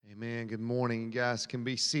Amen. Good morning. You guys can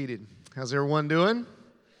be seated. How's everyone doing?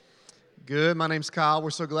 Good. My name's Kyle.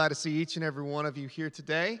 We're so glad to see each and every one of you here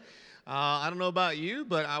today. I don't know about you,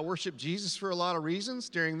 but I worship Jesus for a lot of reasons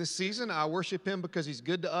during this season. I worship Him because He's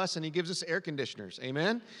good to us and He gives us air conditioners.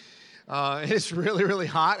 Amen. It's really, really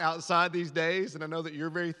hot outside these days, and I know that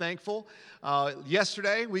you're very thankful.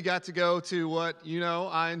 Yesterday, we got to go to what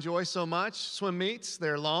I enjoy so much, swim meets.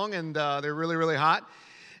 They're long and they're really, really hot.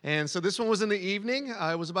 And so this one was in the evening.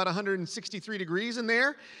 It was about 163 degrees in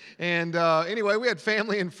there. And anyway, we had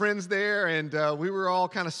family and friends there, and we were all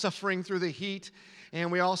kind of suffering through the heat.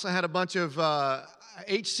 And we also had a bunch of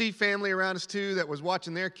HC family around us, too, that was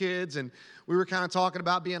watching their kids. And we were kind of talking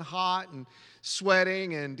about being hot and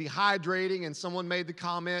sweating and dehydrating. And someone made the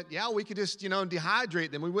comment, yeah, we could just,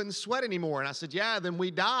 dehydrate them. We wouldn't sweat anymore. And I said, yeah, then we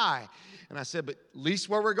die. And I said, but at least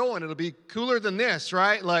where we're going, it'll be cooler than this,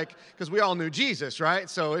 right? Because we all knew Jesus, right?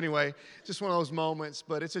 So anyway, just one of those moments.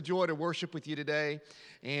 But it's a joy to worship with you today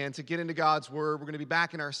and to get into God's Word. We're going to be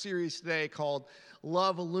back in our series today called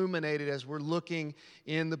Love Illuminated as we're looking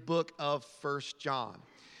in the book of 1 John.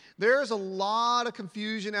 There's a lot of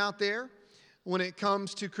confusion out there when it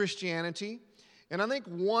comes to Christianity. And I think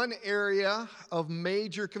one area of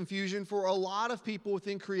major confusion for a lot of people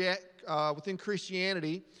within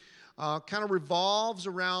Christianity kind of revolves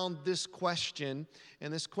around this question.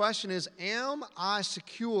 And this question is, am I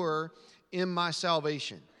secure in my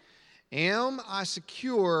salvation? Am I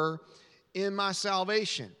secure in my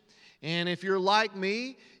salvation? And if you're like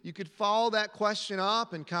me, you could follow that question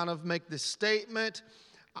up and kind of make this statement,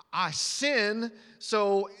 I sin,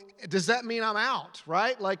 so does that mean I'm out,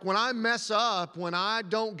 right? Like when I mess up, when I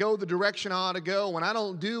don't go the direction I ought to go, when I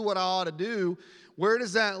don't do what I ought to do, where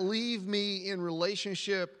does that leave me in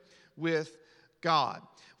relationship with God?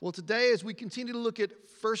 Well, today as we continue to look at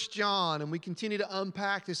 1 John and we continue to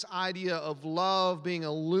unpack this idea of love being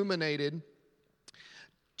illuminated,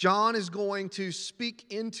 John is going to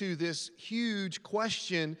speak into this huge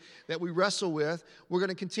question that we wrestle with. We're going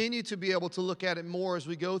to continue to be able to look at it more as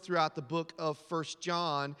we go throughout the book of 1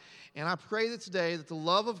 John. And I pray that today that the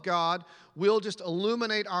love of God will just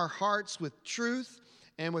illuminate our hearts with truth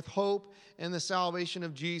and with hope and the salvation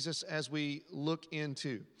of Jesus as we look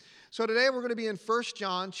into. So today we're going to be in 1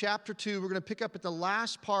 John chapter 2. We're going to pick up at the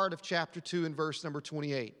last part of chapter 2 in verse number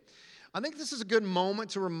 28. I think this is a good moment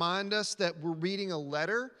to remind us that we're reading a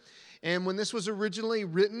letter. And when this was originally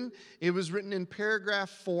written, it was written in paragraph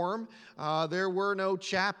form. There were no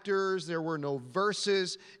chapters. There were no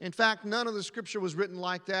verses. In fact, none of the scripture was written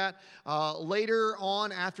like that. Later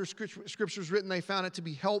on, after scripture was written, they found it to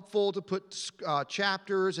be helpful to put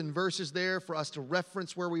chapters and verses there for us to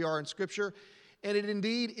reference where we are in scripture. And it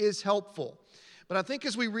indeed is helpful. But I think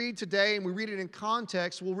as we read today and we read it in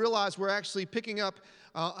context, we'll realize we're actually picking up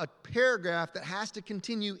a paragraph that has to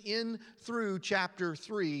continue in through chapter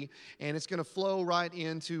 3, and it's going to flow right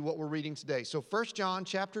into what we're reading today. So 1 John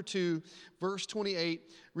chapter 2, verse 28,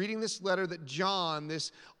 reading this letter that John,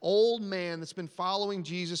 this old man that's been following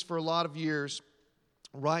Jesus for a lot of years,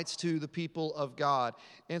 writes to the people of God.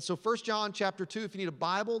 And so 1 John chapter 2, if you need a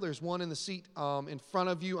Bible, there's one in the seat in front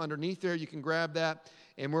of you underneath there. You can grab that.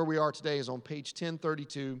 And where we are today is on page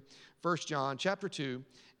 1032, 1 John chapter 2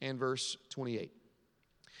 and verse 28.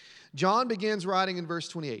 John begins writing in verse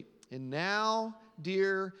 28. And now,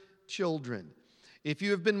 dear children, if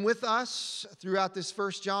you have been with us throughout this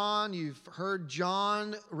 1 John, you've heard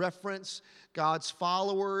John reference God's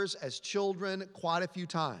followers as children quite a few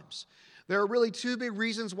times. There are really two big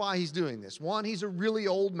reasons why he's doing this. One, he's a really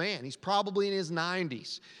old man. He's probably in his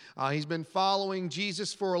 90s. He's been following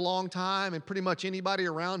Jesus for a long time, and pretty much anybody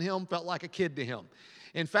around him felt like a kid to him.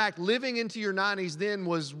 In fact, living into your 90s then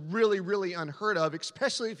was really, really unheard of,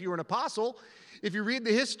 especially if you were an apostle. If you read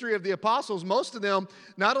the history of the apostles, most of them,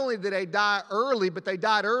 not only did they die early, but they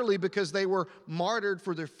died early because they were martyred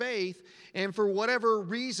for their faith. And for whatever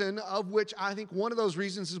reason, of which I think one of those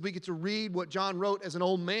reasons is we get to read what John wrote as an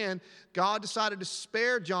old man, God decided to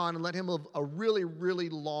spare John and let him live a really, really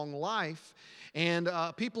long life. And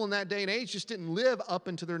people in that day and age just didn't live up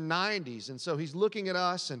into their 90s. And so he's looking at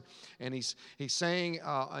us and he's saying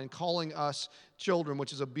and calling us children,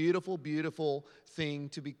 which is a beautiful, beautiful thing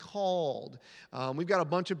to be called. We've got a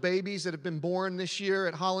bunch of babies that have been born this year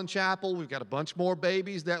at Holland Chapel. We've got a bunch more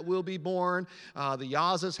babies that will be born. The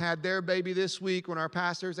Yazas had their baby this week when our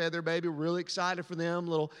pastors had their baby. We're really excited for them.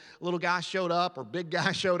 Little guy showed up, or big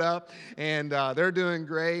guy showed up, and they're doing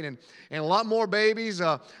great. And a lot more babies.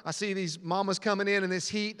 I see these mamas coming in this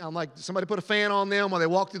heat. I'm like, somebody put a fan on them while they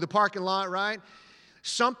walk through the parking lot, right?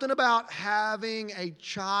 Something about having a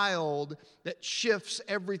child that shifts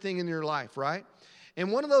everything in your life, right?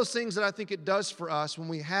 And one of those things that I think it does for us when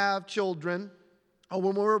we have children or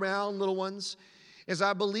when we're around little ones is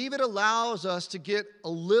I believe it allows us to get a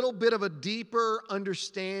little bit of a deeper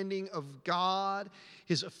understanding of God,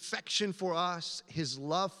 His affection for us, His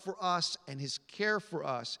love for us, and His care for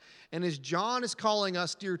us. And as John is calling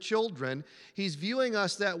us dear children, he's viewing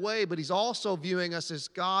us that way, but he's also viewing us as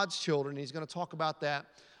God's children. He's going to talk about that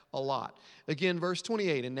a lot. Again, verse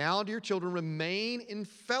 28, and now, dear children, remain in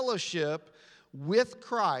fellowship with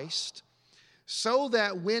Christ, so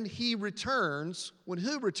that when He returns,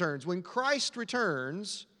 when Christ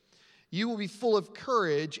returns, you will be full of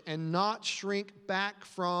courage and not shrink back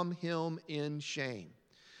from Him in shame.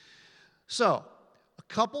 So, a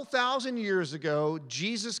couple thousand years ago,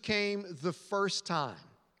 Jesus came the first time.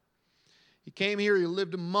 He came here, He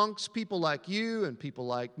lived amongst people like you and people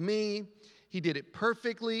like me. He did it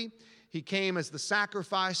perfectly. He came as the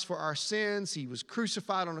sacrifice for our sins. He was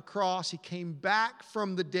crucified on a cross. He came back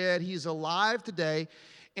from the dead. He is alive today.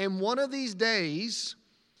 And one of these days,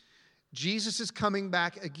 Jesus is coming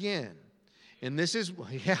back again. And this is,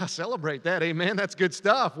 celebrate that. Amen. That's good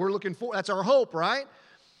stuff. We're looking for, that's our hope, right?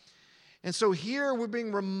 And so here we're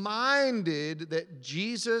being reminded that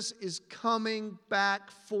Jesus is coming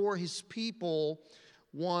back for His people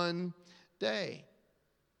one day.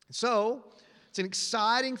 So, it's an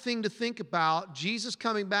exciting thing to think about, Jesus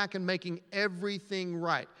coming back and making everything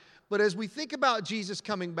right. But as we think about Jesus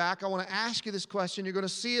coming back, I want to ask you this question. You're going to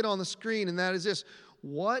see it on the screen, and that is this.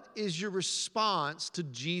 What is your response to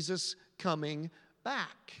Jesus coming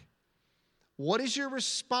back? What is your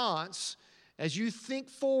response as you think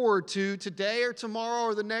forward to today or tomorrow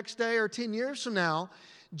or the next day or 10 years from now,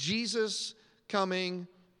 Jesus coming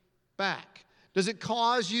back? Does it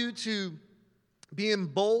cause you to be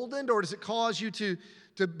emboldened, or does it cause you to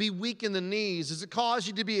be weak in the knees? Does it cause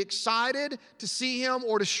you to be excited to see Him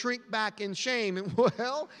or to shrink back in shame? And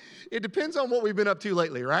well, it depends on what we've been up to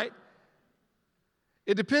lately, right?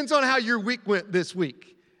 It depends on how your week went this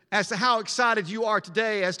week as to how excited you are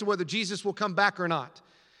today as to whether Jesus will come back or not.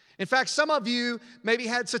 In fact, some of you maybe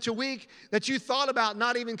had such a week that you thought about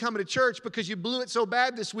not even coming to church because you blew it so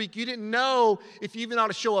bad this week you didn't know if you even ought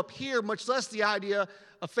to show up here, much less the idea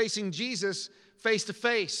of facing Jesus face to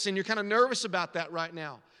face, and you're kind of nervous about that right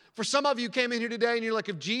now. For some of you came in here today and you're like,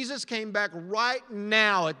 if Jesus came back right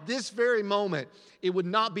now at this very moment, it would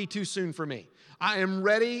not be too soon for me. I am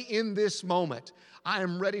ready in this moment. I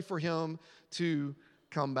am ready for Him to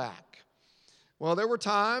come back. Well, there were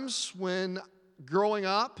times when growing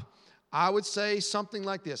up, I would say something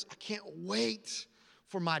like this: I can't wait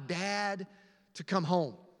for my dad to come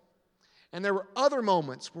home. And there were other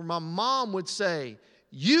moments where my mom would say,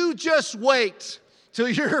 you just wait till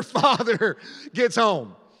your father gets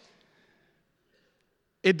home.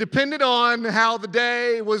 It depended on how the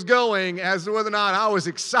day was going as to whether or not I was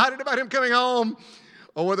excited about him coming home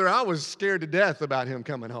or whether I was scared to death about him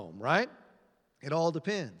coming home, right? It all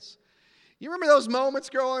depends. You remember those moments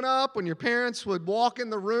growing up when your parents would walk in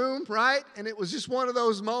the room, right? And it was just one of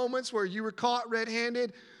those moments where you were caught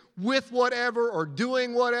red-handed with whatever or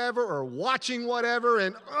doing whatever or watching whatever,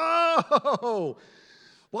 and oh,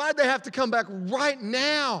 why'd they have to come back right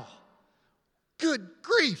now? Good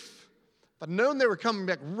grief. If I'd known they were coming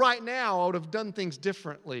back right now, I would have done things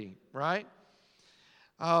differently, right?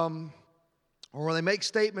 Or they make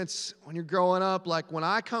statements when you're growing up like, when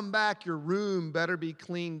I come back, your room better be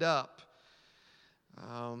cleaned up.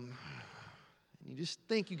 You just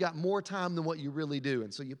think you got more time than what you really do,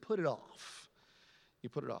 and so you put it off. You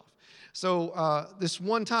put it off. So this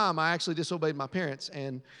one time, I actually disobeyed my parents,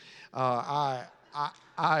 and I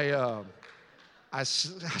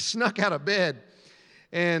snuck out of bed.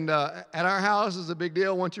 And at our house, it's a big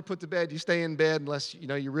deal. Once you're put to bed, you stay in bed unless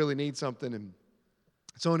you really need something. And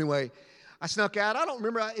so anyway, I snuck out. I don't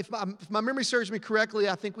remember, if my memory serves me correctly,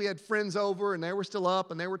 I think we had friends over and they were still up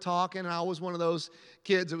and they were talking. And I was one of those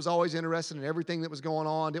kids that was always interested in everything that was going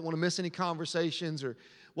on, didn't want to miss any conversations or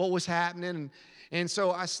what was happening. And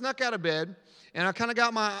so I snuck out of bed and I kind of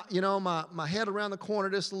got my head around the corner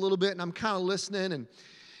just a little bit, and I'm kind of listening. And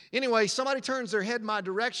anyway, somebody turns their head my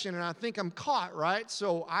direction and I think I'm caught, right?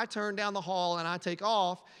 So I turn down the hall and I take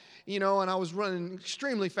off, and I was running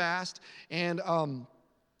extremely fast. And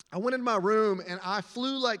I went into my room and I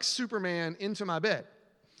flew like Superman into my bed.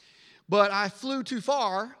 But I flew too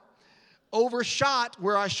far, overshot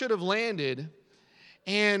where I should have landed,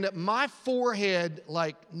 and my forehead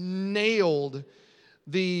like nailed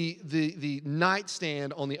the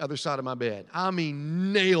nightstand on the other side of my bed. I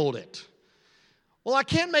mean, nailed it. Well, I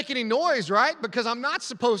can't make any noise, right? Because I'm not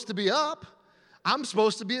supposed to be up. I'm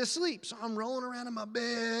supposed to be asleep. So I'm rolling around in my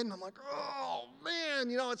bed, and I'm like, oh, man,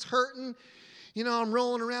 it's hurting. I'm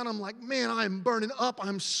rolling around. I'm like, man, I'm burning up.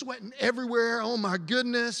 I'm sweating everywhere. Oh, my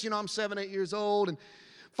goodness. I'm 7, 8 years old. And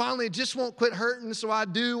finally, it just won't quit hurting. So I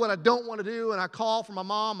do what I don't want to do. And I call for my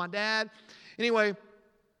mom, my dad. Anyway,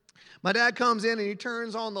 my dad comes in and he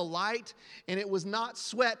turns on the light. And it was not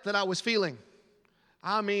sweat that I was feeling.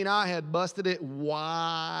 I mean, I had busted it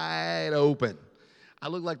wide open. I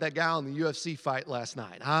looked like that guy on the UFC fight last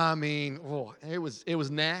night. I mean, it was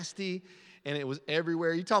nasty. And it was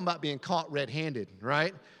everywhere. You're talking about being caught red-handed,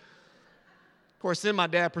 right? Of course, then my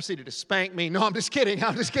dad proceeded to spank me. No, I'm just kidding.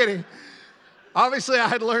 Obviously, I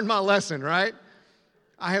had learned my lesson, right?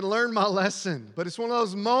 I had learned my lesson. But it's one of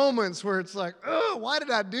those moments where it's like, oh, why did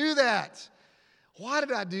I do that? Why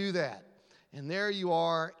did I do that? And there you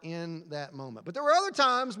are in that moment. But there were other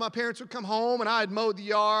times my parents would come home and I had mowed the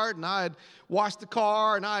yard and I had washed the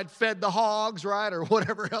car and I had fed the hogs, right? Or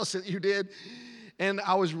whatever else that you did. And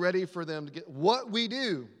I was ready for them to get what we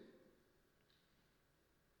do,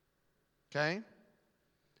 okay,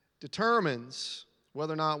 determines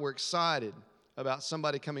whether or not we're excited about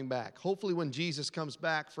somebody coming back. Hopefully when Jesus comes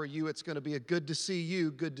back for you, it's going to be a good to see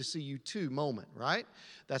you too moment, right?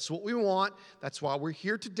 That's what we want. That's why we're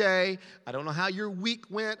here today. I don't know how your week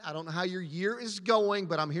went. I don't know how your year is going,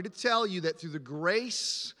 but I'm here to tell you that through the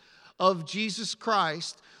grace of Jesus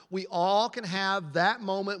Christ, we all can have that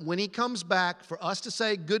moment when he comes back for us to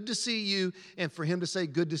say, good to see you, and for him to say,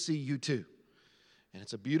 good to see you too. And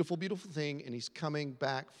it's a beautiful, beautiful thing, and he's coming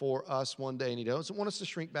back for us one day, and he doesn't want us to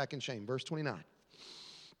shrink back in shame. Verse 29.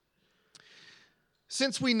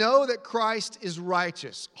 Since we know that Christ is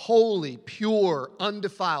righteous, holy, pure,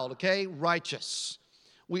 undefiled, okay, righteous,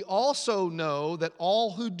 we also know that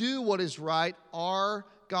all who do what is right are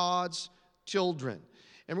God's children.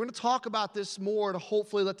 And we're going to talk about this more to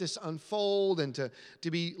hopefully let this unfold and to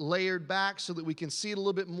be layered back so that we can see it a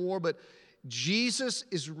little bit more. But Jesus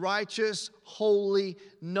is righteous, holy,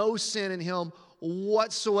 no sin in him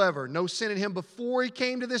whatsoever. No sin in him before he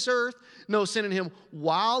came to this earth. No sin in him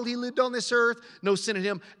while he lived on this earth. No sin in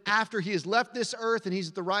him after he has left this earth and he's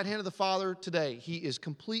at the right hand of the Father today. He is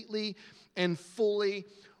completely and fully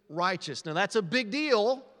righteous. Now that's a big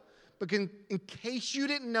deal. But in case you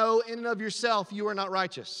didn't know, in and of yourself, you are not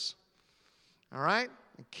righteous. All right?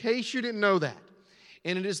 In case you didn't know that.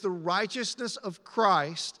 And it is the righteousness of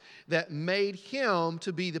Christ that made him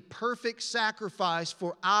to be the perfect sacrifice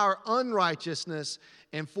for our unrighteousness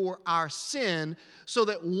and for our sin, so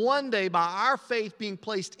that one day, by our faith being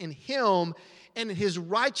placed in him and in his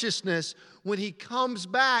righteousness, when he comes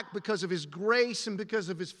back because of his grace and because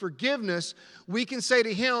of his forgiveness, we can say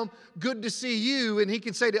to him, good to see you, and he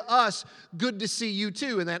can say to us, good to see you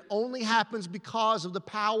too. And that only happens because of the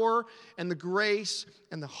power and the grace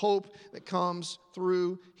and the hope that comes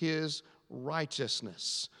through his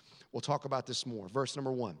righteousness. We'll talk about this more. Verse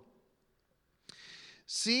number 1.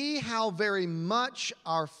 See how very much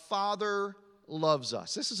our Father loves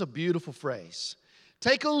us. This is a beautiful phrase.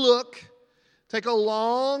 Take a look. Take a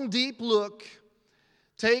long, deep look.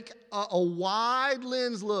 Take a wide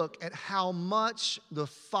lens look at how much the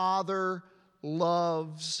Father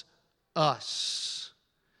loves us.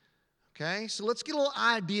 Okay, so let's get a little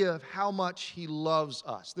idea of how much he loves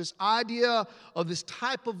us. This idea of this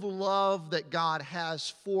type of love that God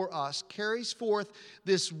has for us carries forth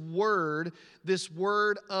this word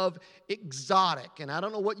of exotic. And I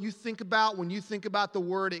don't know what you think about when you think about the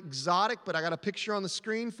word exotic, but I got a picture on the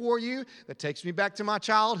screen for you that takes me back to my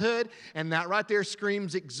childhood, and that right there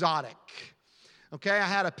screams exotic. Okay, I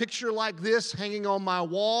had a picture like this hanging on my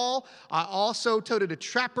wall. I also toted a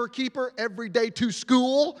Trapper Keeper every day to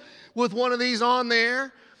school with one of these on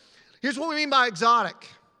there. Here's what we mean by exotic.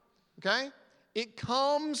 Okay, it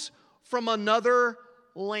comes from another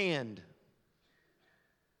land.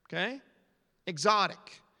 Okay,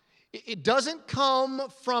 exotic. It doesn't come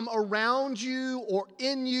from around you or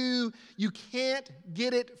in you. You can't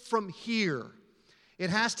get it from here. It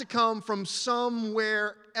has to come from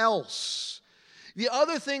somewhere else. The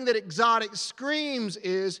other thing that exotic screams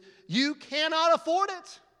is you cannot afford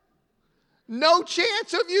it. No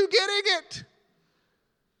chance of you getting it.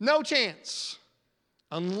 No chance.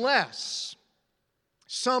 Unless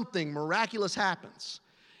something miraculous happens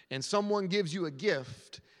and someone gives you a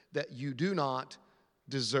gift that you do not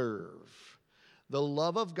deserve. The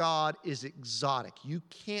love of God is exotic. You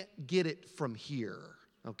can't get it from here,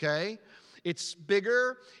 okay? It's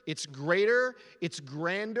bigger, it's greater, it's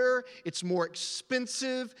grander, it's more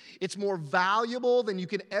expensive, it's more valuable than you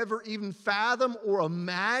can ever even fathom or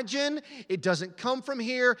imagine. It doesn't come from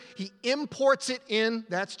here. He imports it in,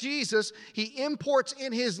 that's Jesus. He imports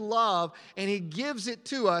in His love and He gives it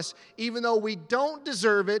to us even though we don't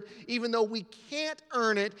deserve it, even though we can't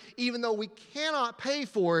earn it, even though we cannot pay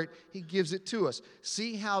for it. He gives it to us.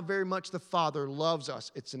 See how very much the Father loves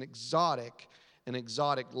us. It's an exotic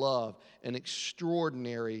love, an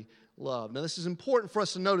extraordinary love. Now, this is important for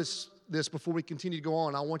us to notice this before we continue to go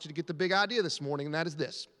on. I want you to get the big idea this morning, and that is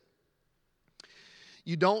this.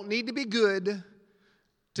 You don't need to be good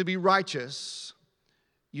to be righteous.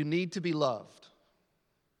 You need to be loved.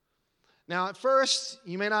 Now, at first,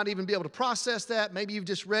 you may not even be able to process that. Maybe you've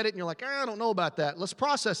just read it and you're like, I don't know about that. Let's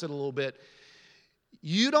process it a little bit.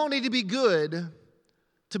 You don't need to be good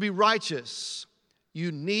to be righteous.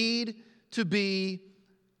 You need to be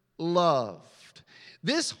loved.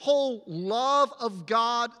 This whole love of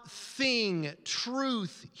God thing,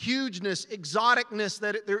 truth, hugeness, exoticness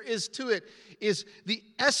that there is to it, is the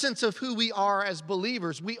essence of who we are as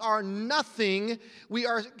believers. We are nothing, we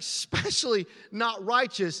are especially not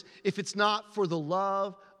righteous if it's not for the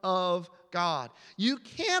love of God. You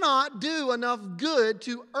cannot do enough good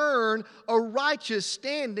to earn a righteous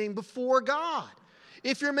standing before God.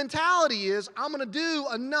 If your mentality is, I'm going to do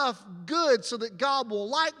enough good so that God will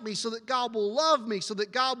like me, so that God will love me, so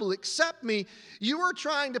that God will accept me, you are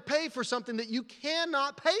trying to pay for something that you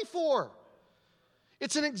cannot pay for.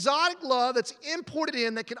 It's an exotic love that's imported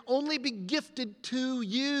in that can only be gifted to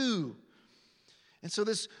you. And so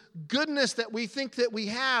this goodness that we think that we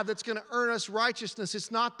have that's going to earn us righteousness,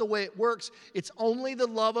 it's not the way it works. It's only the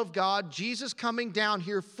love of God, Jesus coming down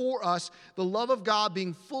here for us, the love of God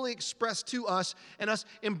being fully expressed to us, and us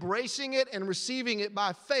embracing it and receiving it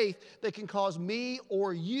by faith that can cause me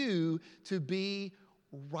or you to be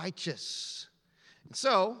righteous. And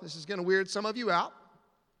so, this is going to weird some of you out,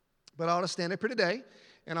 but I ought to stand up here today,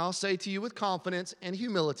 and I'll say to you with confidence and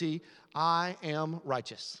humility, I am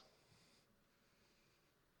righteous.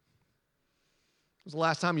 When was the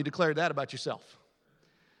last time you declared that about yourself?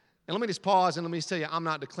 And let me just pause and let me just tell you, I'm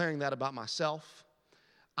not declaring that about myself.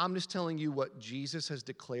 I'm just telling you what Jesus has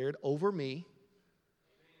declared over me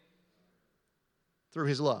through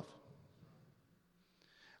His love.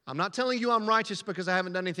 I'm not telling you I'm righteous because I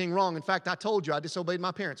haven't done anything wrong. In fact, I told you I disobeyed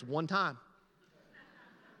my parents one time.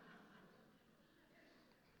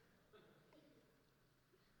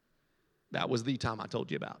 That was the time I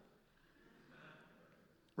told you about.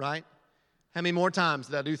 Right? How many more times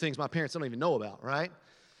did I do things my parents don't even know about, right?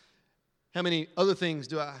 How many other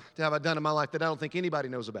things have I done in my life that I don't think anybody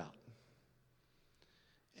knows about?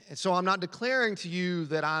 And so I'm not declaring to you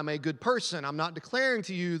that I'm a good person. I'm not declaring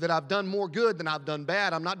to you that I've done more good than I've done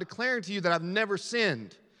bad. I'm not declaring to you that I've never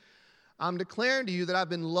sinned. I'm declaring to you that I've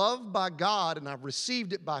been loved by God and I've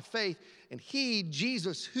received it by faith. And He,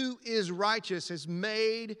 Jesus, who is righteous, has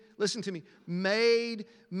made, listen to me, made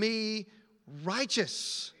me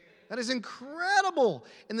righteous. That is incredible.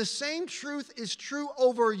 And the same truth is true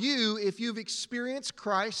over you if you've experienced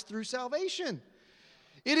Christ through salvation.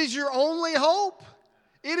 It is your only hope.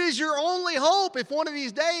 It is your only hope. If one of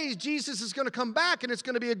these days Jesus is going to come back and it's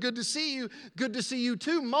going to be a good to see you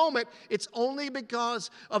too moment, it's only because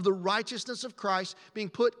of the righteousness of Christ being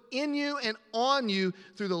put in you and on you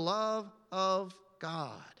through the love of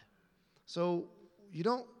God. So you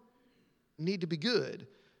don't need to be good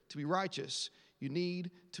to be righteous. You need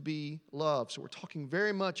to be loved. So we're talking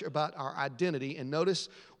very much about our identity. And notice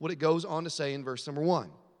what it goes on to say in verse number 1.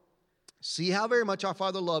 See how very much our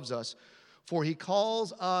Father loves us, for He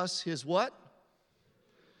calls us His what?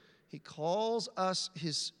 He calls us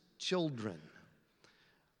His children.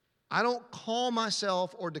 I don't call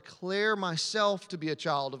myself or declare myself to be a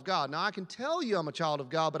child of God. Now, I can tell you I'm a child of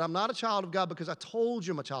God, but I'm not a child of God because I told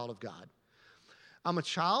you I'm a child of God. I'm a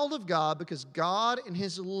child of God because God in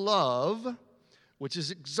His love, which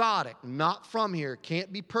is exotic, not from here,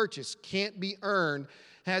 can't be purchased, can't be earned,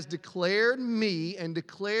 has declared me and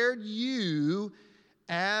declared you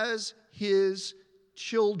as His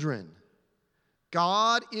children.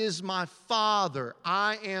 God is my Father.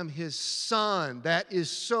 I am His Son. That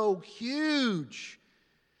is so huge.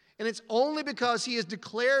 And it's only because He has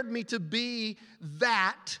declared me to be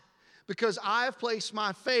that, because I have placed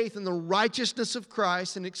my faith in the righteousness of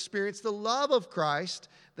Christ and experienced the love of Christ,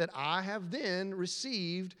 that I have then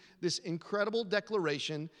received this incredible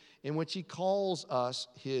declaration in which He calls us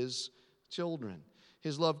His children.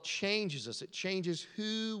 His love changes us. It changes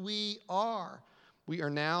who we are. We are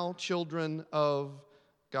now children of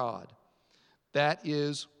God. That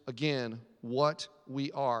is, again, what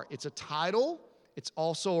we are. It's a title. It's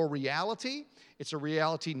also a reality. It's a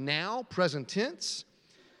reality now, present tense.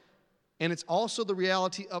 And it's also the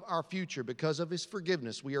reality of our future because of his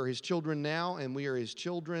forgiveness. We are his children now, and we are his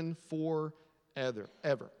children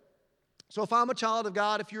forever. So if I'm a child of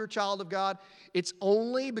God, if you're a child of God, it's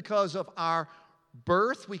only because of our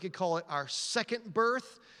birth, we could call it our second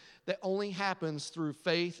birth, that only happens through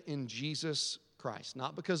faith in Jesus Christ.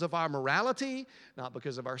 Not because of our morality, not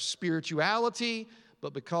because of our spirituality,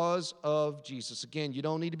 but because of Jesus. Again, you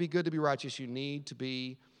don't need to be good to be righteous. You need to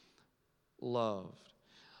be loved.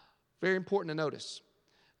 Very important to notice.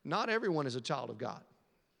 Not everyone is a child of God.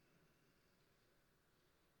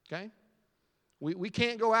 Okay? We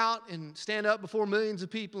can't go out and stand up before millions of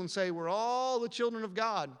people and say, we're all the children of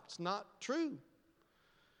God. It's not true.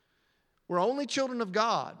 We're only children of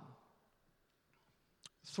God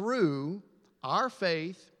through our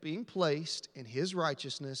faith being placed in his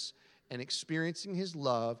righteousness and experiencing his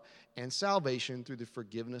love and salvation through the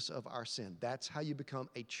forgiveness of our sin. That's how you become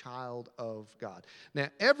a child of God. Now,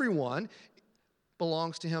 everyone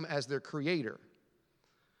belongs to him as their creator,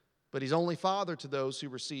 but he's only father to those who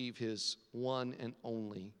receive his one and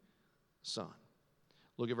only Son.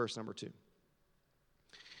 Look at verse number 2.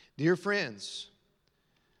 Dear friends,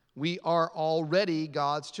 we are already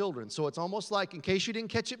God's children. So it's almost like, in case you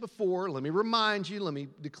didn't catch it before, let me remind you, let me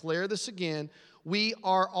declare this again. We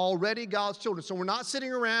are already God's children. So we're not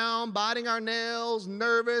sitting around biting our nails,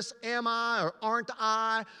 nervous, am I or aren't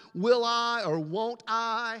I, will I or won't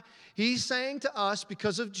I? He's saying to us,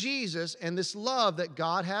 because of Jesus and this love that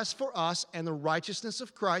God has for us and the righteousness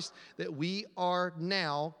of Christ, that we are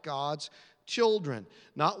now God's children.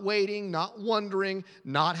 Not waiting, not wondering,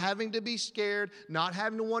 not having to be scared, not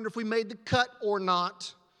having to wonder if we made the cut or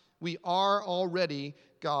not. We are already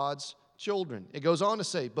God's children. It goes on to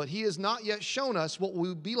say, but he has not yet shown us what we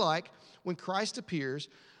will be like when Christ appears,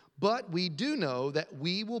 but we do know that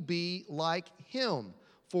we will be like him,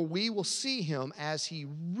 for we will see him as he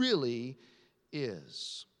really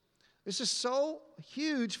is. This is so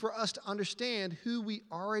huge for us to understand who we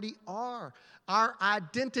already are, our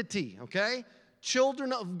identity, okay?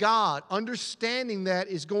 Children of God, understanding that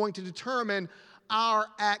is going to determine our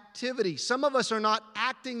activity. Some of us are not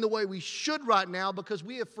acting the way we should right now because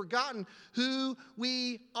we have forgotten who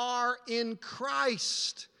we are in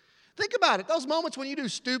Christ. Think about it. Those moments when you do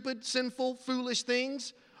stupid, sinful, foolish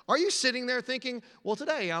things, are you sitting there thinking, well,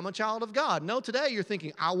 today I'm a child of God? No, today you're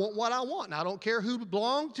thinking, I want what I want. And I don't care who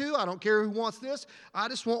belong to. I don't care who wants this. I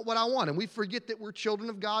just want what I want. And we forget that we're children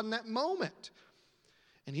of God in that moment.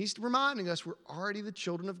 And he's reminding us we're already the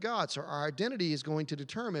children of God. So our identity is going to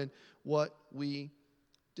determine what we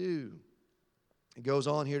do. It goes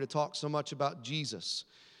on here to talk so much about Jesus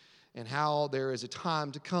and how there is a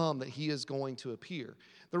time to come that he is going to appear.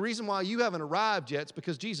 The reason why you haven't arrived yet is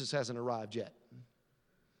because Jesus hasn't arrived yet.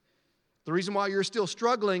 The reason why you're still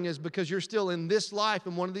struggling is because you're still in this life,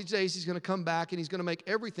 and one of these days he's going to come back and he's going to make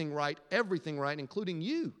everything right, including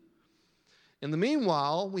you. In the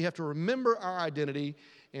meanwhile, we have to remember our identity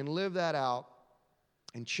and live that out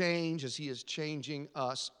and change as he is changing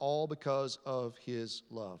us, all because of his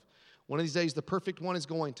love. One of these days, the perfect one is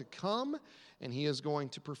going to come, and he is going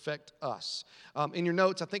to perfect us. In your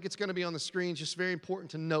notes, I think it's going to be on the screen. It's just very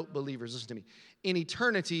important to note, believers, listen to me. In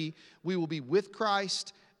eternity, we will be with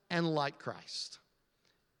Christ and like Christ.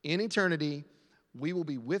 In eternity, we will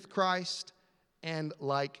be with Christ and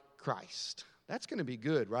like Christ. That's going to be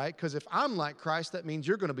good, right? Because if I'm like Christ, that means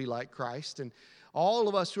you're going to be like Christ. And all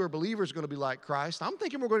of us who are believers are going to be like Christ. I'm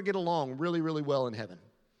thinking we're going to get along really, really well in heaven.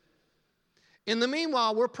 In the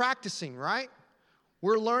meanwhile, we're practicing, right?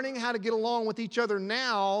 We're learning how to get along with each other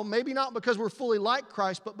now, maybe not because we're fully like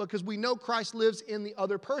Christ, but because we know Christ lives in the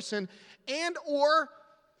other person, and or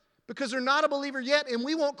because they're not a believer yet and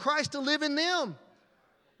we want Christ to live in them.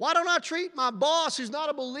 Why don't I treat my boss who's not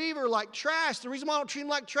a believer like trash? The reason why I don't treat him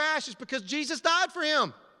like trash is because Jesus died for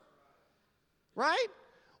him. Right?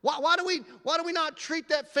 Why do we not treat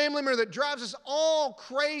that family member that drives us all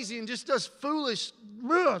crazy and just does foolish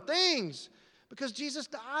things? Because Jesus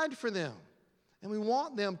died for them. And we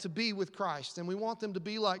want them to be with Christ, and we want them to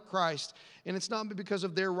be like Christ. And it's not because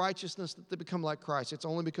of their righteousness that they become like Christ. It's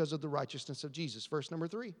only because of the righteousness of Jesus. Verse number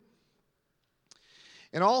 3.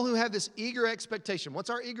 And all who have this eager expectation. What's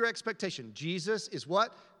our eager expectation? Jesus is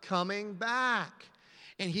what? Coming back.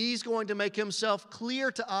 And he's going to make himself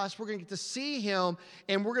clear to us. We're going to get to see him,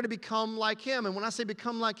 and we're going to become like him. And when I say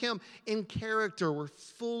become like him, in character, we're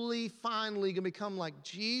finally going to become like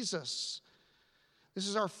Jesus. This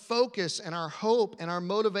is our focus and our hope and our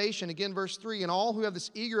motivation. Again, verse 3, and all who have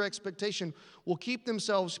this eager expectation will keep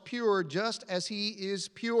themselves pure just as he is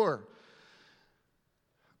pure.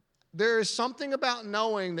 There is something about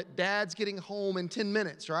knowing that Dad's getting home in 10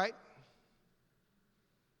 minutes, right?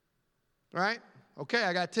 Right? Okay,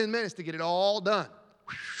 I got 10 minutes to get it all done.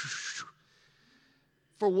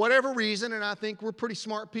 For whatever reason, and I think we're pretty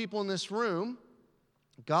smart people in this room,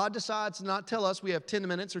 God decides to not tell us we have 10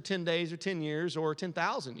 minutes or 10 days or 10 years or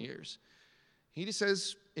 10,000 years. He just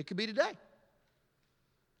says, it could be today.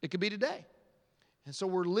 It could be today. And so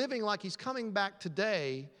we're living like he's coming back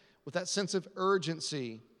today with that sense of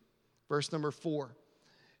urgency. Verse number 4.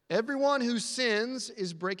 Everyone who sins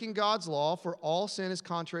is breaking God's law, for all sin is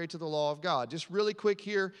contrary to the law of God. Just really quick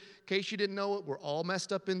here, in case you didn't know it, we're all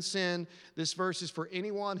messed up in sin. This verse is for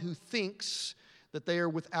anyone who thinks that they are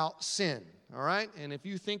without sin, all right? And if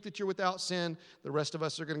you think that you're without sin, the rest of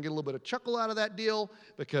us are going to get a little bit of chuckle out of that deal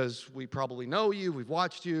because we probably know you, we've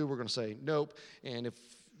watched you, we're going to say nope. And if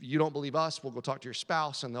you don't believe us, we'll go talk to your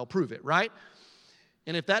spouse and they'll prove it, right?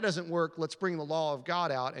 And if that doesn't work, let's bring the law of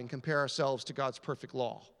God out and compare ourselves to God's perfect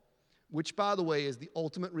law, which, by the way, is the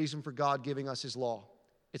ultimate reason for God giving us his law.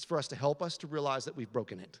 It's for us to help us to realize that we've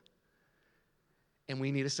broken it. And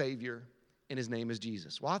we need a Savior, and his name is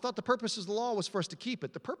Jesus. Well, I thought the purpose of the law was for us to keep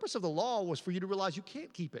it. The purpose of the law was for you to realize you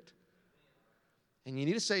can't keep it. And you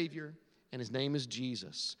need a Savior, and his name is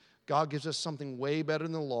Jesus. God gives us something way better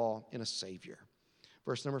than the law in a Savior.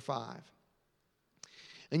 Verse number 5.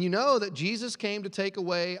 And you know that Jesus came to take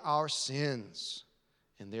away our sins,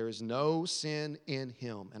 and there is no sin in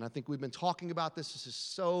him. And I think we've been talking about this. This is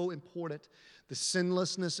so important. The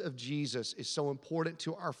sinlessness of Jesus is so important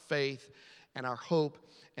to our faith and our hope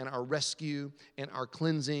and our rescue and our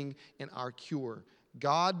cleansing and our cure.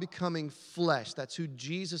 God becoming flesh. That's who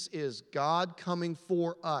Jesus is. God coming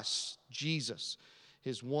for us. Jesus,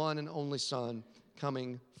 his one and only Son,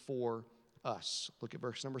 coming for us. Look at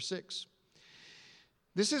verse number 6.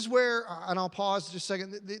 This is where, and I'll pause just a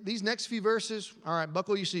second. These next few verses, all right,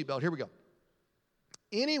 buckle your seatbelt. Here we go.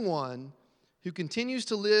 Anyone who continues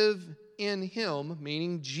to live in him,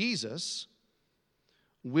 meaning Jesus,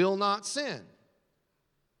 will not sin.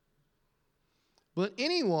 But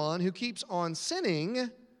anyone who keeps on sinning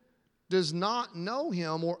does not know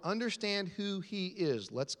him or understand who he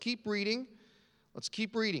is. Let's keep reading. Let's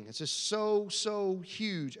keep reading. It's just so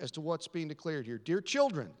huge as to what's being declared here. Dear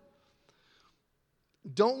children,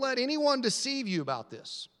 don't let anyone deceive you about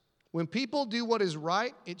this. When people do what is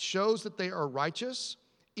right, it shows that they are righteous,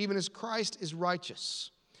 even as Christ is righteous.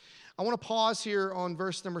 I want to pause here on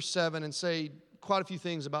verse number 7 and say quite a few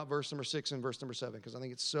things about verse number 6 and verse number 7 because I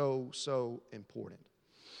think it's so important.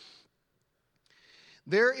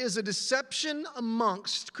 There is a deception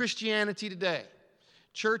amongst Christianity today.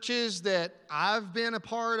 Churches that I've been a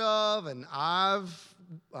part of and I've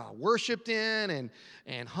worshiped in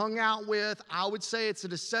and hung out with, I would say it's a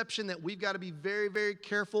deception that we've got to be very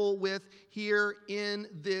careful with here in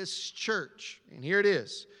this church. And here it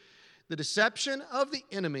is. The deception of the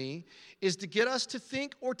enemy is to get us to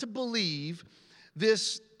think or to believe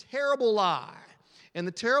this terrible lie. And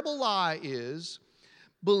the terrible lie is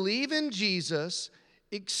believe in Jesus,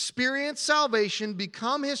 experience salvation,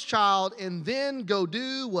 become his child, and then go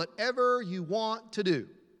do whatever you want to do.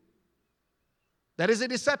 That is a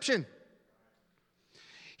deception.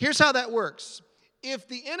 Here's how that works. If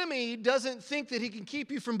the enemy doesn't think that he can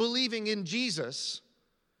keep you from believing in Jesus,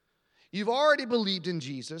 you've already believed in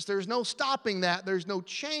Jesus, there's no stopping that, there's no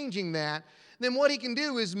changing that, then what he can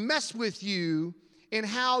do is mess with you in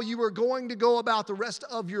how you are going to go about the rest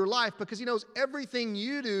of your life because he knows everything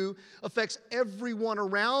you do affects everyone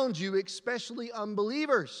around you, especially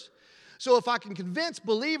unbelievers. So if I can convince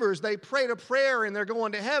believers they prayed a prayer and they're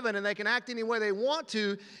going to heaven and they can act any way they want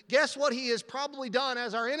to, guess what he has probably done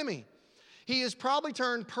as our enemy? He has probably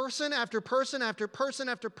turned person after person after person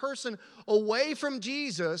after person away from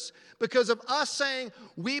Jesus because of us saying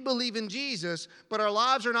we believe in Jesus, but our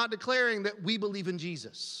lives are not declaring that we believe in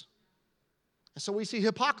Jesus. And so we see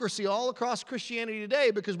hypocrisy all across Christianity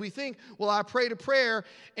today because we think, well, I prayed a prayer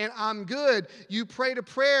and I'm good. You prayed a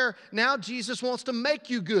prayer, now Jesus wants to make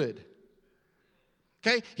you good.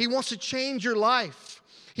 Okay? He wants to change your life.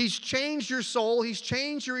 He's changed your soul. He's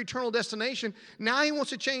changed your eternal destination. Now he wants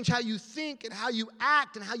to change how you think and how you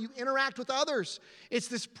act and how you interact with others. It's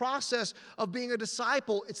this process of being a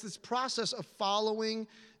disciple. It's this process of following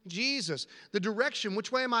Jesus. The direction,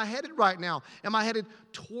 which way am I headed right now? Am I headed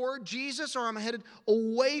toward Jesus or am I headed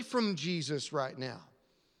away from Jesus right now?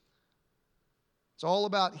 It's all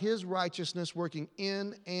about his righteousness working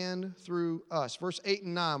in and through us. Verse 8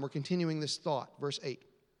 and 9, we're continuing this thought. Verse 8.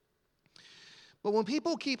 But when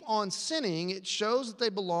people keep on sinning, it shows that they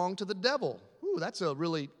belong to the devil. Ooh, that's a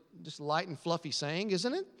really just light and fluffy saying,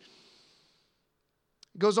 isn't it?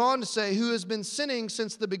 It goes on to say, who has been sinning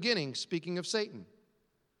since the beginning, speaking of Satan.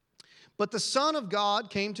 But the Son of God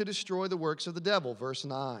came to destroy the works of the devil, verse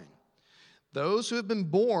 9. Those who have been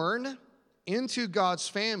born into God's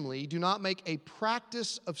family do not make a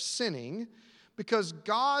practice of sinning because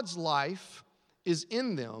God's life is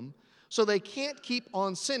in them, so they can't keep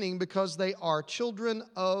on sinning because they are children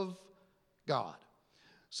of God.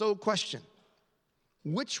 So, question,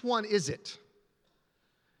 which one is it?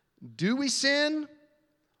 Do we sin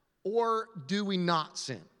or do we not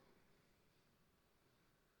sin?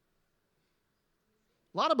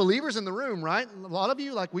 A lot of believers in the room, right? A lot of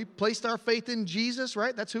you, like, we placed our faith in Jesus,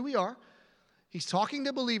 right? That's who we are. He's talking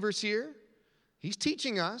to believers here. He's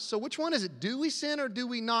teaching us. So which one is it? Do we sin or do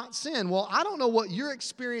we not sin? Well, I don't know what your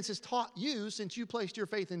experience has taught you since you placed your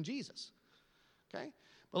faith in Jesus. Okay?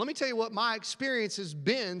 But let me tell you what my experience has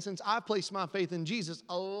been since I placed my faith in Jesus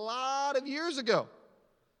a lot of years ago.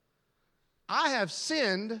 I have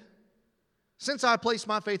sinned since I placed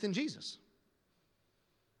my faith in Jesus.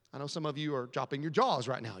 I know some of you are dropping your jaws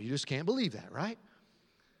right now. You just can't believe that, right?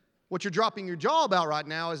 What you're dropping your jaw about right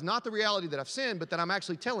now is not the reality that I've sinned, but that I'm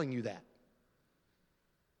actually telling you that.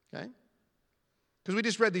 Okay? Because we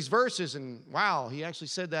just read these verses and wow, he actually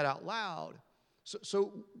said that out loud.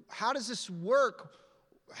 So how does this work?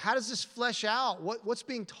 How does this flesh out? What's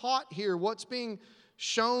being taught here? What's being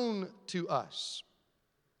shown to us?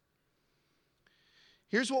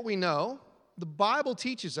 Here's what we know. The Bible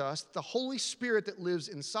teaches us the Holy Spirit that lives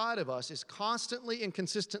inside of us is constantly and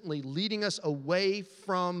consistently leading us away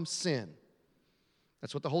from sin.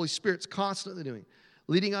 That's what the Holy Spirit's constantly doing,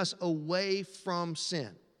 leading us away from sin.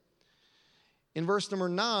 In verse number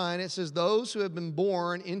 9, it says, those who have been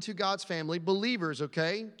born into God's family, believers,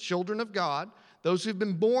 okay, children of God, those who have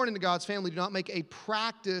been born into God's family do not make a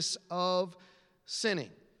practice of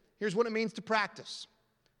sinning. Here's what it means to practice.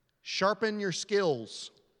 Sharpen your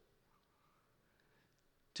skills.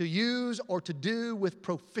 To use or to do with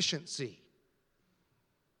proficiency.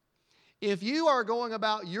 If you are going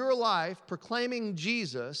about your life proclaiming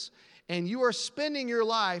Jesus and you are spending your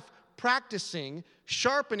life practicing,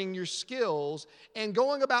 sharpening your skills, and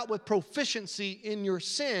going about with proficiency in your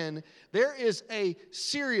sin, there is a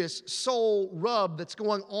serious soul rub that's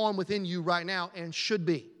going on within you right now and should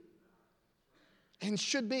be. And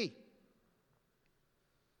should be.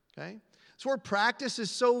 Okay? This word practice is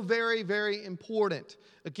so very, very important.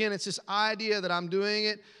 Again, it's this idea that I'm doing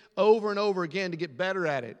it over and over again to get better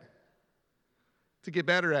at it. To get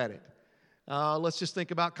better at it. Let's just think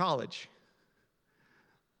about college.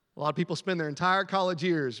 A lot of people spend their entire college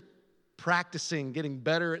years practicing getting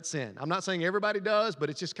better at sin. I'm not saying everybody does, but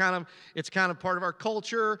it's just kind of part of our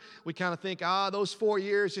culture. We kind of think, those 4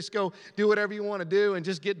 years, just go do whatever you want to do and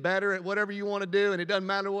just get better at whatever you want to do, and it doesn't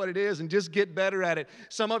matter what it is, and just get better at it.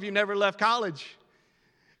 Some of you never left college,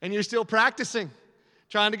 and you're still practicing,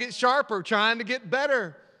 trying to get sharper, trying to get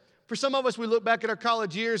better. For some of us, we look back at our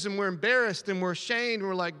college years, and we're embarrassed, and we're ashamed, and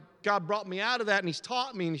we're like, God brought me out of that, and He's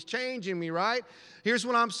taught me, and He's changing me, right? Here's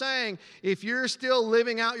what I'm saying. If you're still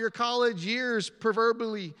living out your college years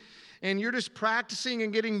proverbially, and you're just practicing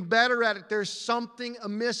and getting better at it, there's something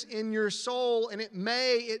amiss in your soul, and it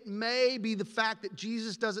may be the fact that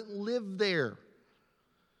Jesus doesn't live there.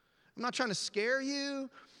 I'm not trying to scare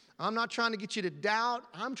you. I'm not trying to get you to doubt.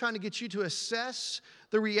 I'm trying to get you to assess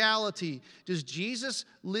the reality. Does Jesus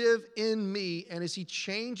live in me, and is He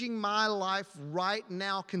changing my life right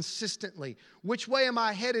now consistently? Which way am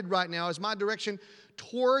I headed right now? Is my direction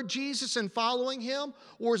toward Jesus and following Him,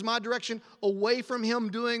 or is my direction away from Him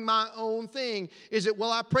doing my own thing? Is it,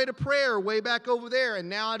 well, I prayed a prayer way back over there, and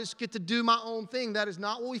now I just get to do my own thing? That is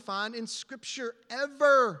not what we find in Scripture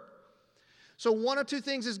ever. So one of two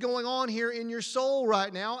things is going on here in your soul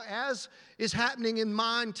right now, as is happening in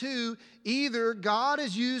mine too. Either God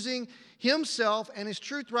is using Himself and His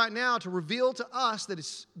truth right now to reveal to us that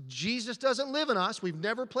Jesus doesn't live in us. We've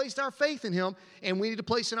never placed our faith in Him, and we need to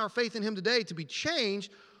place in our faith in Him today to be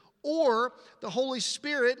changed. Or the Holy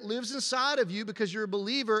Spirit lives inside of you because you're a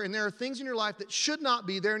believer, and there are things in your life that should not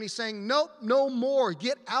be there, and He's saying, nope, no more.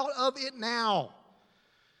 Get out of it now.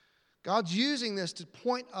 God's using this to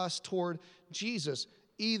point us toward Jesus.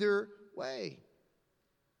 Either way.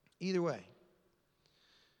 Either way.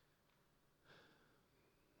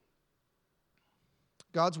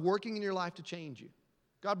 God's working in your life to change you.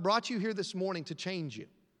 God brought you here this morning to change you.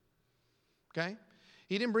 Okay?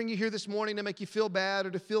 He didn't bring you here this morning to make you feel bad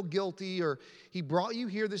or to feel guilty, or He brought you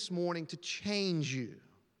here this morning to change you.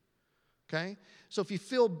 Okay? So if you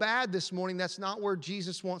feel bad this morning, that's not where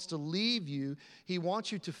Jesus wants to leave you. He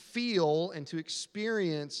wants you to feel and to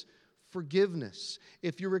experience forgiveness.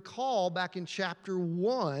 If you recall back in chapter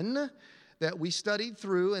 1, that we studied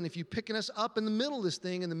through. And if you're picking us up in the middle of this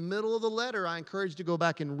thing, in the middle of the letter, I encourage you to go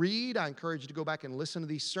back and read. I encourage you to go back and listen to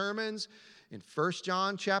these sermons. In 1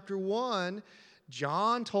 John chapter 1,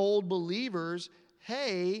 John told believers,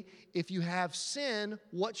 hey, if you have sin,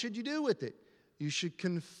 what should you do with it? You should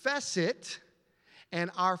confess it, and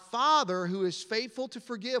our Father, who is faithful to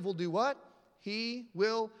forgive, will do what? He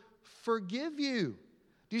will forgive you.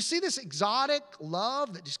 Do you see this exotic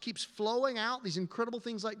love that just keeps flowing out, these incredible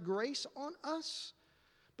things like grace on us?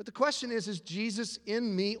 But the question is Jesus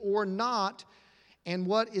in me or not? And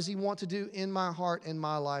what does he want to do in my heart and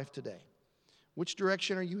my life today? Which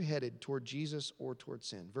direction are you headed, toward Jesus or toward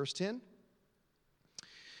sin? Verse 10.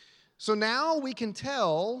 So now we can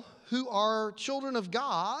tell who are children of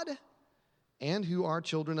God and who are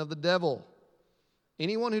children of the devil.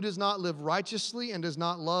 Anyone who does not live righteously and does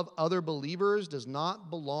not love other believers does not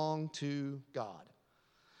belong to God.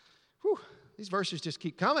 Whew, these verses just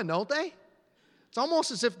keep coming, don't they? It's almost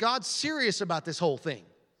as if God's serious about this whole thing.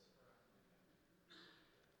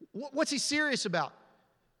 What's he serious about?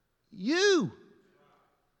 You.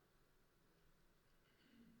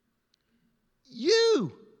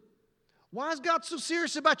 You. Why is God so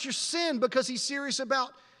serious about your sin? Because he's serious about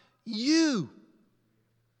you.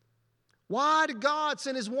 Why did God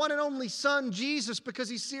send his one and only son, Jesus? Because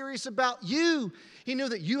he's serious about you. He knew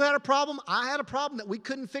that you had a problem, I had a problem that we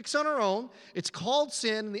couldn't fix on our own. It's called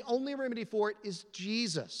sin, and the only remedy for it is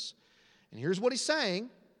Jesus. And here's what he's saying.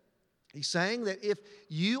 He's saying that if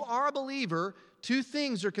you are a believer, two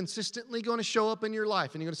things are consistently going to show up in your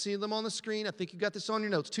life. And you're going to see them on the screen. I think you got this on your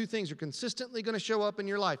notes. Two things are consistently going to show up in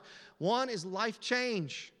your life. One is life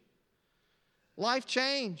change. Life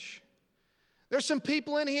change. There's some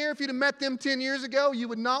people in here, if you'd have met them 10 years ago, you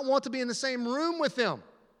would not want to be in the same room with them.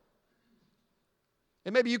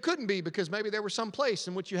 And maybe you couldn't be because maybe there was some place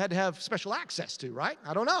in which you had to have special access to, right?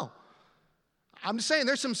 I don't know. I'm just saying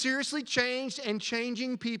there's some seriously changed and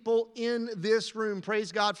changing people in this room.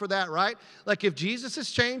 Praise God for that, right? Like if Jesus has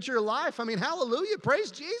changed your life, I mean, hallelujah,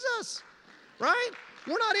 praise Jesus, right?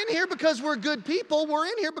 We're not in here because we're good people. We're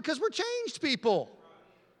in here because we're changed people.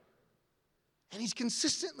 And he's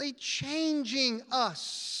consistently changing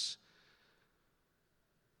us.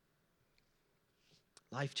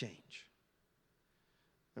 Life change.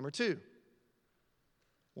 Number two,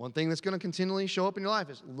 one thing that's going to continually show up in your life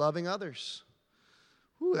is loving others.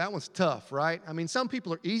 Ooh, that one's tough, right? I mean, some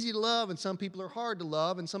people are easy to love and some people are hard to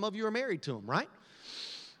love, and some of you are married to them, right?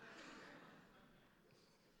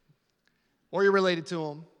 Or you're related to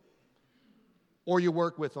them, or you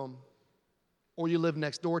work with them, or you live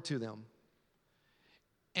next door to them.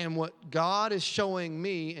 And what God is showing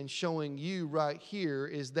me and showing you right here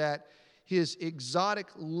is that his exotic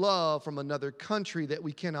love from another country that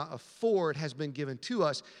we cannot afford has been given to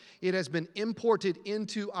us. It has been imported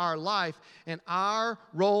into our life, and our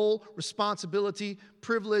role, responsibility,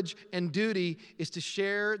 privilege, and duty is to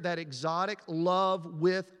share that exotic love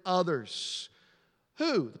with others.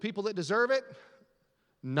 Who? The people that deserve it?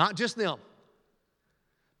 Not just them.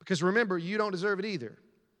 Because remember, you don't deserve it either.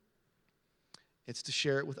 It's to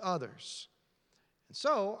share it with others. And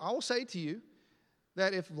so, I will say to you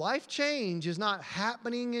that if life change is not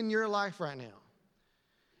happening in your life right now,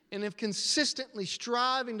 and if consistently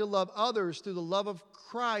striving to love others through the love of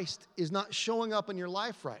Christ is not showing up in your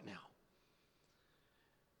life right now,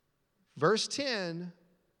 verse 10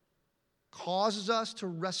 causes us to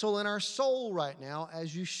wrestle in our soul right now,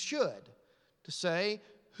 as you should, to say,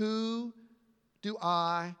 who do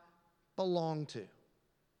I belong to?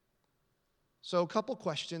 So a couple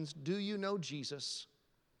questions. Do you know Jesus?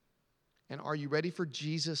 And are you ready for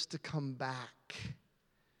Jesus to come back?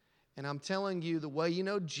 And I'm telling you, the way you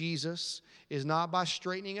know Jesus is not by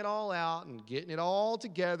straightening it all out and getting it all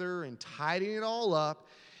together and tidying it all up.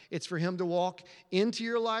 It's for him to walk into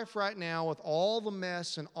your life right now with all the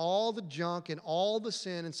mess and all the junk and all the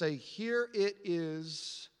sin and say, here it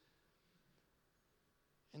is.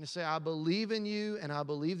 And to say, I believe in you, and I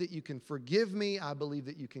believe that you can forgive me. I believe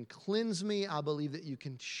that you can cleanse me. I believe that you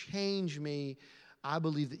can change me. I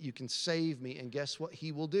believe that you can save me. And guess what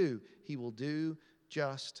he will do? He will do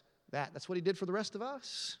just that. That's what he did for the rest of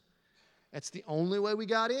us. That's the only way we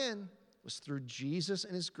got in, was through Jesus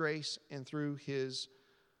and his grace and through his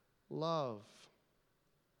love.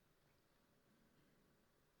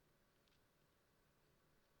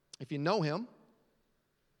 If you know him,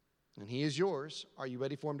 and he is yours, are you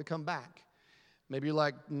ready for him to come back? Maybe you're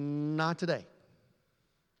like, not today.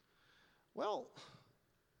 Well,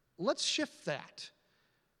 let's shift that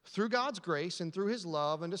through God's grace and through his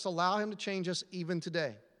love and just allow him to change us even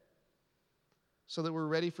today so that we're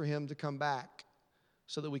ready for him to come back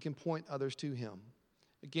so that we can point others to him.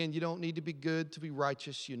 Again, you don't need to be good to be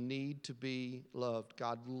righteous. You need to be loved.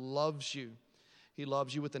 God loves you. He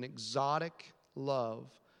loves you with an exotic love.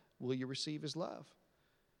 Will you receive his love?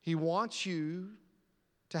 He wants you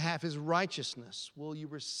to have his righteousness. Will you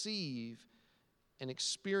receive and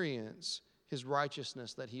experience his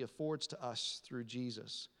righteousness that he affords to us through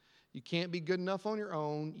Jesus? You can't be good enough on your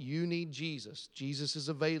own. You need Jesus. Jesus is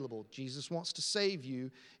available. Jesus wants to save you.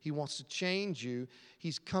 He wants to change you.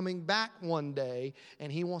 He's coming back one day,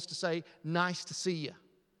 and he wants to say, nice to see you.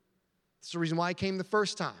 That's the reason why he came the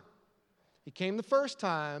first time. He came the first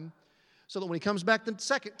time so that when he comes back the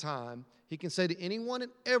second time, he can say to anyone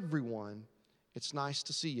and everyone, it's nice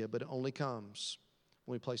to see you, but it only comes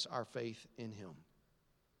when we place our faith in him.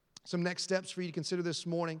 Some next steps for you to consider this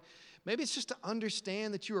morning. Maybe it's just to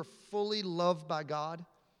understand that you are fully loved by God.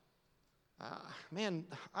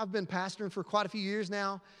 I've been pastoring for quite a few years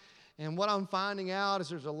now, and what I'm finding out is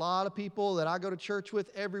there's a lot of people that I go to church with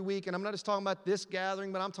every week, and I'm not just talking about this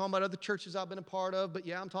gathering, but I'm talking about other churches I've been a part of, but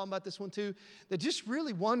yeah, I'm talking about this one too, that just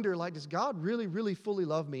really wonder, like, does God really, really fully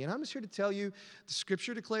love me? And I'm just here to tell you, the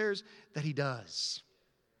Scripture declares that he does.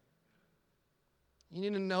 You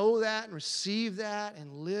need to know that and receive that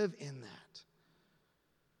and live in that.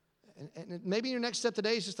 And maybe your next step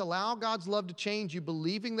today is just allow God's love to change you,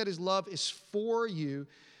 believing that his love is for you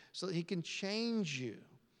so that he can change you.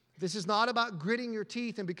 This is not about gritting your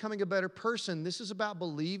teeth and becoming a better person. This is about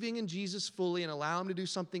believing in Jesus fully and allow him to do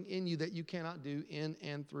something in you that you cannot do in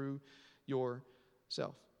and through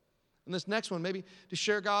yourself. And this next one, maybe to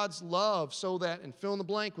share God's love so that, and fill in the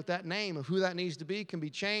blank with that name of who that needs to be, can be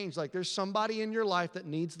changed. Like there's somebody in your life that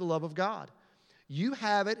needs the love of God. You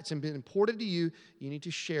have it. It's been important to you. You need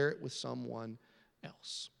to share it with someone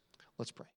else. Let's pray.